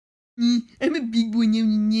I'm a big boy now,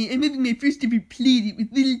 I'm having my first ever play date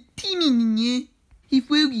with Little Timmy, Hey,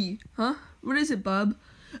 Froggy. Huh? What is it, Bob?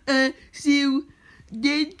 So,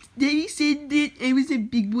 Daddy said that I was a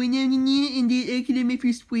big boy now, and that I could have my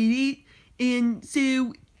first play date. And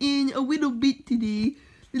so, in a little bit today,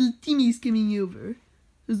 Little Timmy's coming over.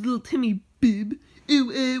 There's Little Timmy, boob.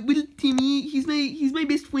 Oh, Little Timmy, he's my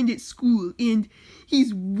best friend at school, and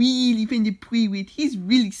he's really fun to play with. He's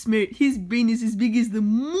really smart. His brain is as big as the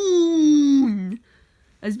moon.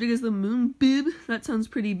 As big as the moon, boob? That sounds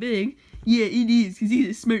pretty big. Yeah, it is, because he's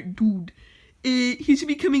a smart dude. He should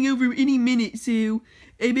be coming over any minute, so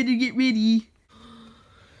I better get ready.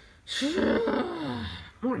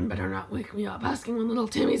 Morton better not wake me up asking when Little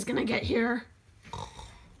Timmy's gonna get here.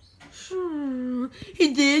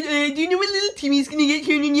 Hey, Dad, do you know when Little Timmy's gonna get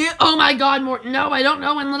here yet? Oh my God, Morton, no, I don't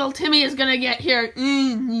know when Little Timmy is gonna get here.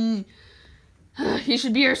 He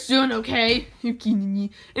should be here soon, okay? Okay,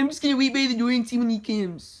 I'm just gonna wait by the door and see when he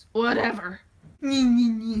comes. Whatever.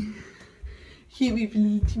 Can't wait for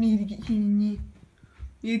Little Timmy to get here.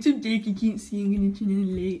 Yeah, it's so dark I can't see. I'm gonna turn on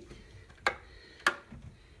the light.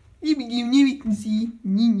 There we go, now we can see.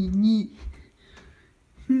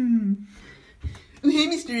 Oh, hey,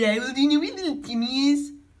 Mr. Owl, do you know where Little Timmy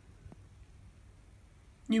is?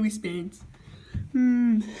 No response.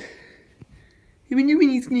 I wonder when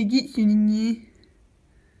he's gonna get here.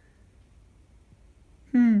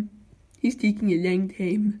 He's taking a long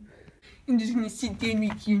time. I'm just gonna sit down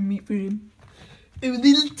right here and wait for him. Oh,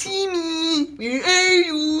 Little Timmy, where are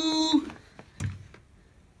you?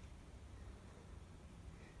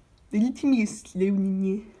 Little Timmy is slow,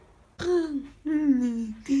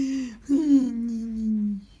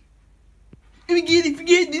 Oh my God, I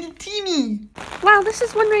forgot Little Timmy. Wow, this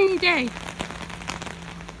is one rainy day.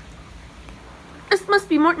 This must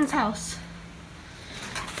be Morton's house.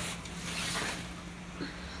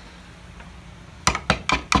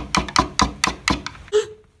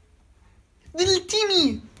 Little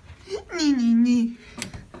Timmy!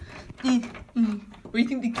 I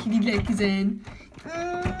think the kitty light is on.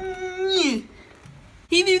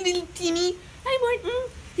 Hey there, Little Timmy. Hi, Morton.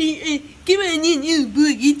 Hey, come on in. Oh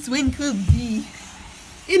boy, it's one cold day.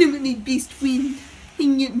 I don't want my best friend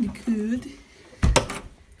hanging out in the cold.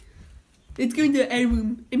 Let's go into our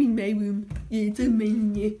room. I mean, my room. Yeah, it's on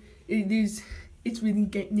mine. Yeah. It's really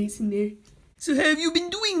nice in there. So, how have you been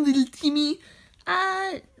doing, Little Timmy?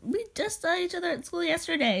 We just saw each other at school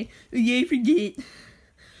yesterday. Oh, yeah, I forget.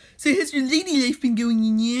 So, how's your lady life been going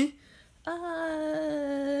in here?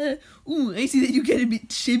 Oh, I see that you got a bit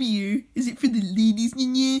chubbier. Is it for the ladies,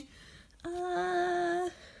 Nina?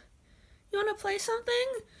 You wanna play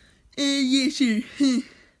something? Yeah, sure.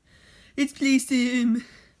 Let's play some,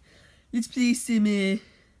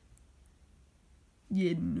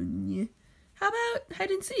 yeah. How about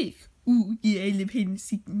hide and seek? Ooh, yeah, I love hide and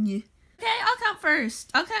seek, yeah. Okay, I'll count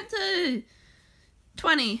first. I'll count to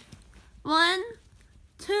 20. 1,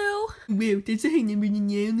 2. Wow, that's a high number,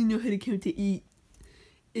 Nina. I only know how to count to 8.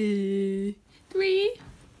 3.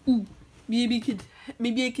 Ooh, maybe I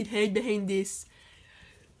could hide behind this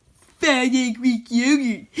 5-egg Greek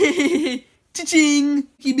yogurt. Cha-ching!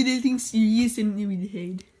 Okay, but everything serious, I don't know where to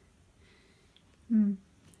hide.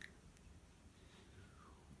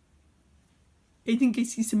 I think I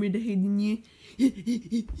see somewhere to hide in here.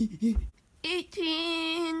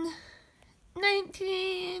 18,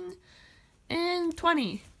 19, and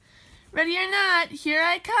 20. Ready or not, here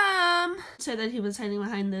I come. Said that he was hiding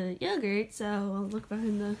behind the yogurt, so I'll look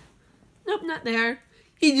behind the... Nope, not there.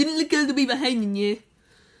 He didn't look all the way behind you.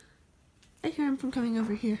 I hear him from coming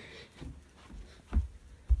over here.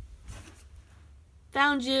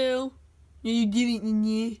 Found you. No, you didn't,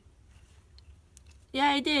 Nina. Yeah,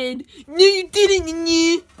 I did. No, you didn't,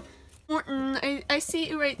 Nina. Morton, I see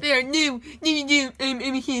you right there. No, you don't. I'm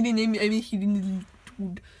a hidden little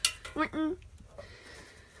dude. Morton.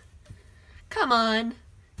 Come on.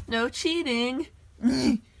 No cheating.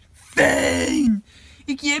 Fine.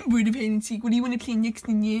 Okay, I'm bored of hide and seek. What do you want to play next,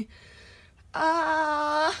 Nina?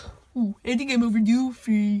 Ooh, I think I'm overdue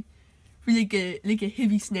for like a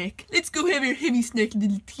heavy snack. Let's go have our heavy snack,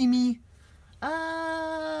 Little Timmy.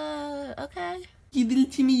 Okay. Okay,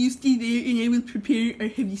 Little Timmy, you stay there and I will prepare our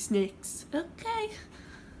heavy snacks. Okay.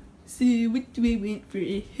 So, what do I want for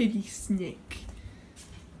a heavy snack?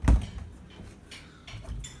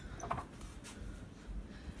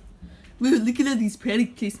 Whoa, look at all these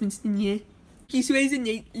product placements in here. Okay, so as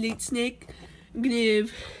a light snack, I'm gonna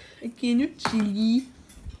have a can of chili.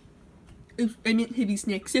 Oh, I meant heavy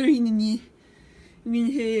snack, sorry, Nini. I'm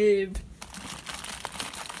gonna have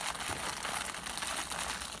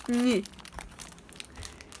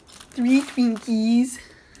 3 Twinkies,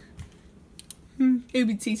 I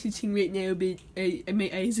would say switching right now, but my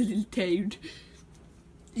eyes are a little tired.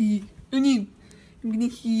 Oh no, I'm gonna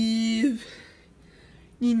have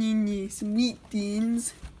some wheat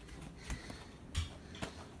thins.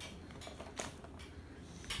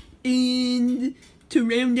 And to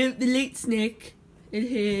round out the light snack, I'll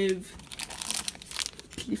have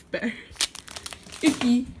Cliff Bar.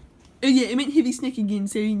 Okay. Oh yeah, I meant heavy snack again,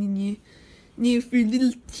 sorry Nini. Now for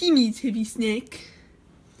Little Timmy's heavy snack.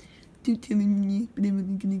 Don't tell him Nini, but I'm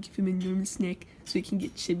only gonna give him a normal snack so I can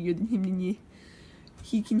get chubbier than him Nini.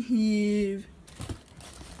 He can have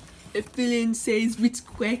a full-on size Ritz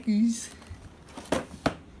crackers.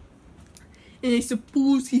 And I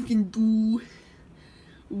suppose he can do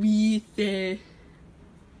with he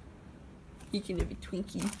can have a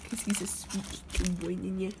Twinkie because he's a sweet little boy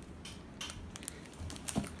Nini.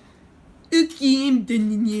 Okay, I'm done,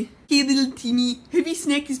 Nini. Hey, Little Timmy, heavy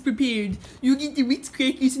snack is prepared. You get the Ritz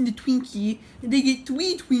crackers and the Twinkie, and I get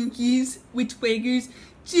 3 Twinkies, Ritz crackers,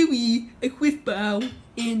 Chewy, a whiff bow,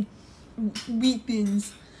 and wheat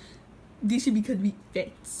thins. They should be called wheat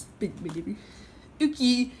fats, but whatever.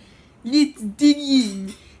 Okay, let's dig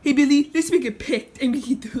in. Hey, Billy, let's make a pact. I'm gonna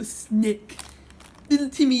get the whole snack. Little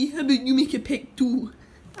Timmy, how about you make a pact too?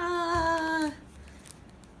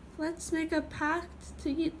 Let's make a pact to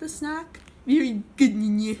eat the snack. Very good,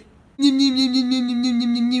 Nini. Yum, yum, yum, yum, yum, yum,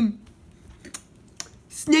 yum, yum, yum.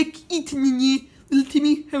 Snack eat, Nini. Little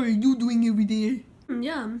Timmy, how are you doing over there?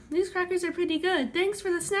 Yum. These crackers are pretty good. Thanks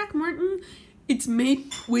for the snack, Morton. It's my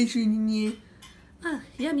pleasure, Nini. Ah,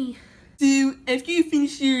 yummy. So, after you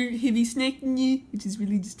finish your heavy snack, Nini, which is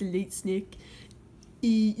really just a light snack,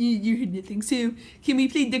 you heard nothing. So, can we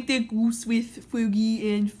play Duck Duck Goose with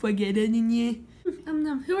Froggy and Frogetta, Nini?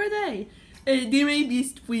 Who are they? They're my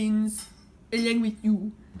best friends, along with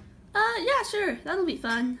you. Yeah, sure. That'll be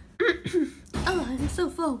fun. Oh, I'm so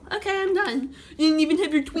full. Okay, I'm done. You didn't even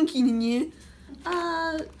have your Twinkie, Nini.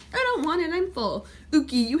 I don't want it. I'm full.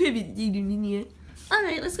 Okay, you have it later, Nini.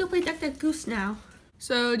 Alright, let's go play Duck Duck Goose now.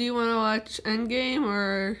 So, do you want to watch Endgame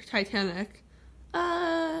or Titanic?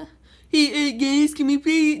 Hey, guys, can we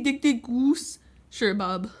play Duck Duck Goose? Sure,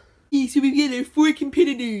 Bob. Okay, so we've got our 4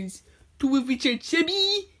 competitors. 2 of which are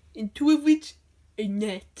chubby, and 2 of which are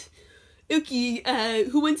not. Okay,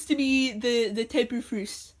 who wants to be the typer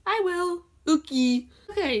first? I will. Okay.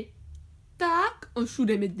 Okay. Duck. Oh,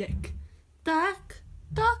 shoot, I'm a duck. Duck.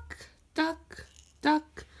 Duck. Duck.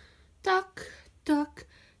 Duck. Duck. Duck.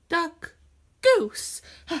 Duck. Goose.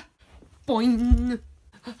 Boing.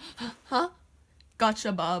 Huh?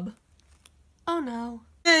 Gotcha, Bob. Oh no.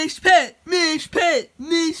 Mash pet! Mash pet!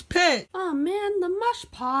 Mash pet! Oh man, the mush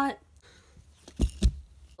pot.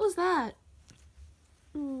 What was that?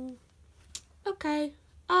 Okay.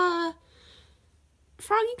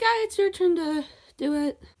 Froggy guy, it's your turn to do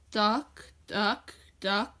it. Duck, duck,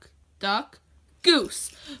 duck, duck,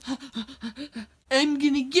 goose. I'm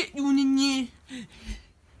gonna get you in there.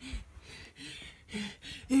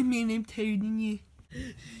 Oh man, I'm tired in you.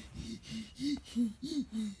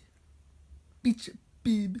 Bitch,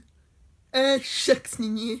 bib. Shucks,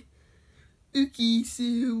 Nina. Okay, so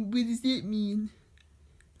what does that mean?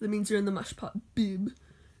 That means you're in the mush pot, bib.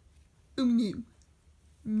 Oh no.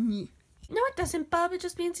 No. No, it doesn't, Bob. It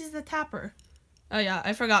just means he's the tapper. Oh yeah,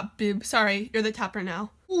 I forgot, bib. Sorry, you're the tapper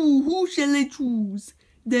now. Ooh, who shall I choose?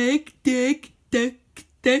 Duck, duck, duck,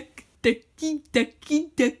 duck, ducky,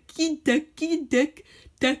 ducky, ducky, ducky, duck,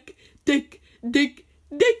 duck, duck, duck, duck,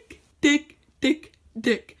 duck, duck, duck,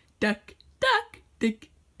 duck, duck, duck,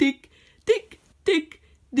 duck, duck, duck,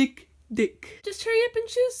 duck, duck. Just hurry up and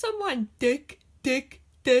choose someone. Duck, duck,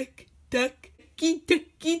 duck, duck. Ducky,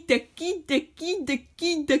 ducky, ducky, ducky,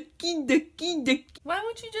 ducky, ducky, ducky, ducky. Why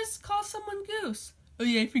won't you just call someone Goose? Oh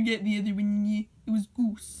yeah, I forget the other one. It was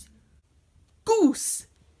Goose. Goose!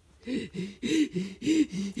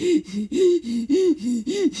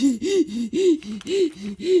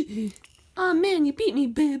 Oh man, you beat me,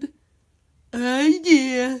 Bib.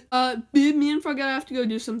 Yeah. Bib, me and Froggy have to go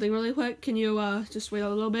do something really quick. Can you, just wait a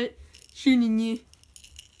little bit? Sure, Nini.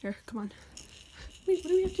 Here, come on. Wait, what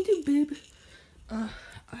do we have to do, Bib? I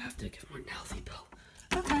have to give Morton a healthy pill.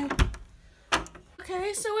 Okay.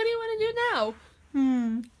 Okay, so what do you want to do now?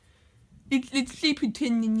 Let's say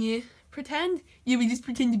pretend, Nini. Pretend? Yeah, we just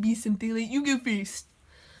pretend to be something. Like, you go first.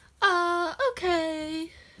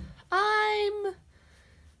 Okay. I'm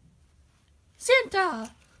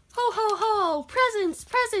Santa. Ho, ho, ho. Presents,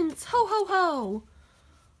 presents. Ho, ho, ho.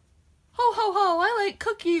 Ho, ho, ho. I like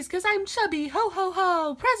cookies because I'm chubby. Ho, ho,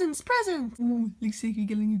 ho. Presents, presents. Ooh, looks like we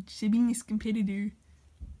got a new chubbiness competitor.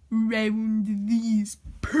 Round these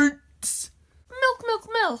perts. Milk, milk,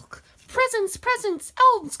 milk. Presents, presents!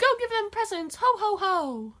 Elves, go give them presents! Ho, ho,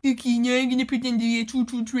 ho! Okay, now I'm gonna pretend to be a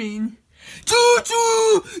choo-choo train.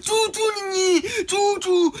 Choo-choo! Choo-choo, nini!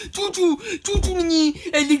 Choo-choo! Choo-choo! Choo-choo, nini!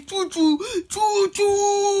 I like choo-choo!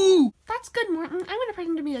 Choo-choo! That's good, Morton. I'm gonna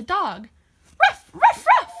pretend to be a dog. Ruff! Ruff!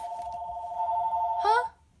 Ruff! Huh?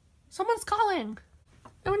 Someone's calling.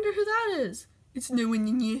 I wonder who that is. It's no one,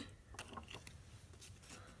 nini.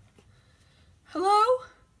 Hello?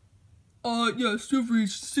 Yes, you've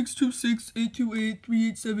reached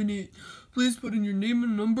 626-828-3878. Please put in your name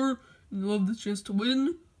and number, and you'll have the chance to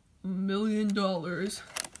win $1 million. Oh,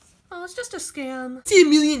 it's just a scam. Say $1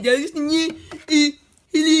 million, Nanya.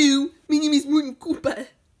 Hello, my name is Morton Cooper.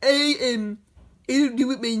 I don't know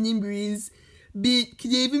what my number is, but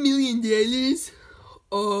could I have $1 million?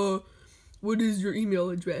 What is your email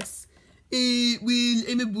address? Well,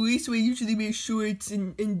 I'm a boy, so I usually wear shorts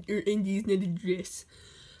and undies, not a dress.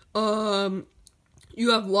 You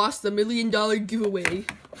have lost $1 million giveaway.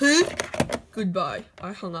 Huh? Goodbye.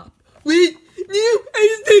 I hung up. Wait, no, I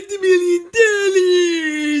just have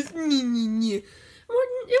 $1 million.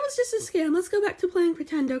 Morton, it was just a scam. Let's go back to playing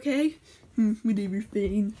pretend, okay? Whatever,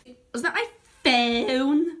 fine. Was that my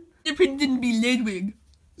phone? The pretend to be Ludwig.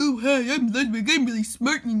 Oh, hi, I'm Ludwig. I'm really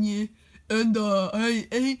smart, Nanya. And,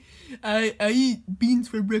 I eat beans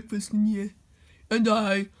for breakfast, Nanya. And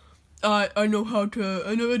I know how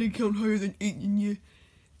to count higher than 8, Nanya.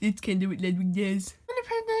 That's kind of what Ludwig does. I'm gonna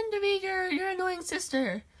pretend to be your annoying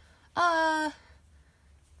sister. Where's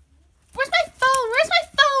my phone? Where's my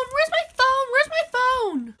phone? Where's my phone? Where's my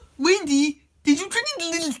phone? Wendy, did you turn into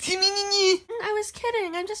Little Timmy, Nanya? I was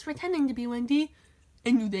kidding. I'm just pretending to be Wendy.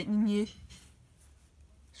 I knew that, Nanya.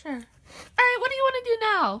 Sure. Alright, what do you want to do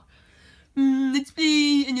now? Let's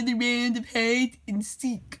play another round of hide and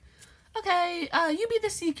seek. Okay, you be the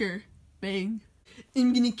seeker. Bang.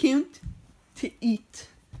 I'm gonna count to 8.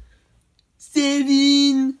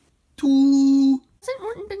 7, 2. Hasn't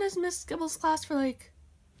Morton been in Miss Gibble's class for, like,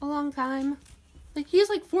 a long time? Like, he's,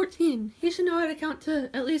 like, 14. He should know how to count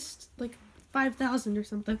to at least, like, 5,000 or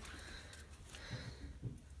something.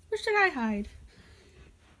 Where should I hide?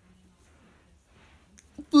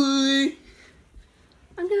 4.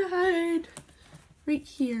 I'm gonna hide right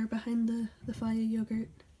here behind the Faya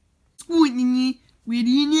yogurt. Squint, Nanya. Where are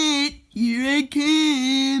you at? Here I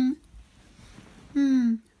come.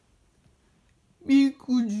 Where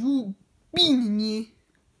could you be, Nanya?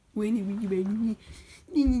 Whenever you are,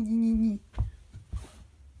 Nanya.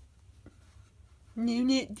 No,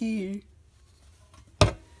 not there.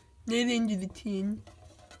 Not under the tin.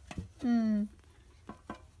 Nope.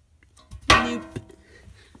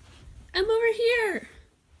 I'm over here.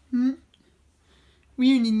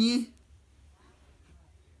 Where, Nanya?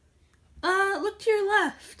 Look to your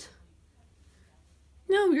left.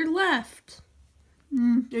 No, your left.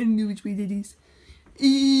 I don't know which way that is.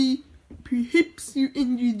 Perhaps you're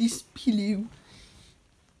under this pillow.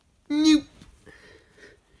 Nope.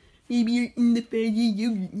 Maybe you're in the fire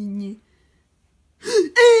yogurt, Nanya.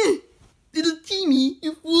 Little Timmy,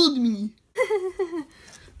 you fooled me.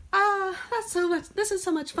 That's so much. This is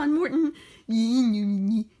so much fun, Morton. Yeah, no,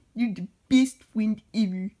 Nanya. You're the best friend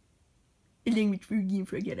ever. Along with Fergie and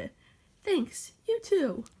Frogetta. Thanks. You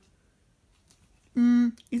too.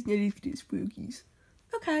 It's not as good as Froggy's.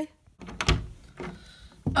 Okay.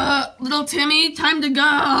 Little Timmy, time to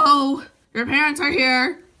go. Your parents are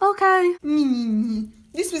here. Okay.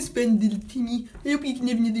 This was fun, Little Timmy. I hope you can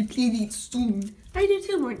have another play date soon. I do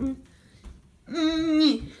too, Morton.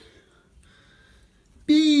 Bye.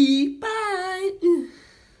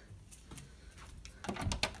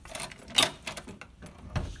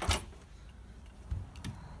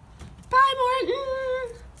 Bye, Morton.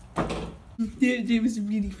 That was a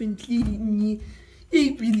really fun play date.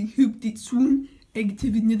 I really hope that soon I get to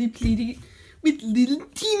have another play date with Little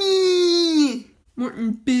Timmy.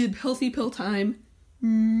 Morton, bib, healthy pill time.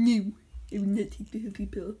 No, I will not take the healthy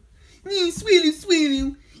pill. No,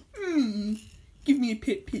 swallow. Give me a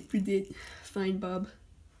pet for that. Fine, Bob.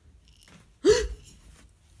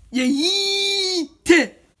 Yeet!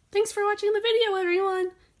 Thanks for watching the video,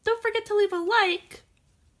 everyone. Don't forget to leave a like.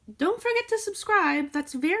 Don't forget to subscribe.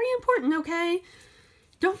 That's very important, okay?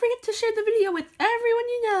 Don't forget to share the video with everyone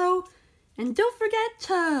you know. And don't forget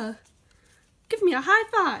to give me a high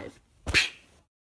five.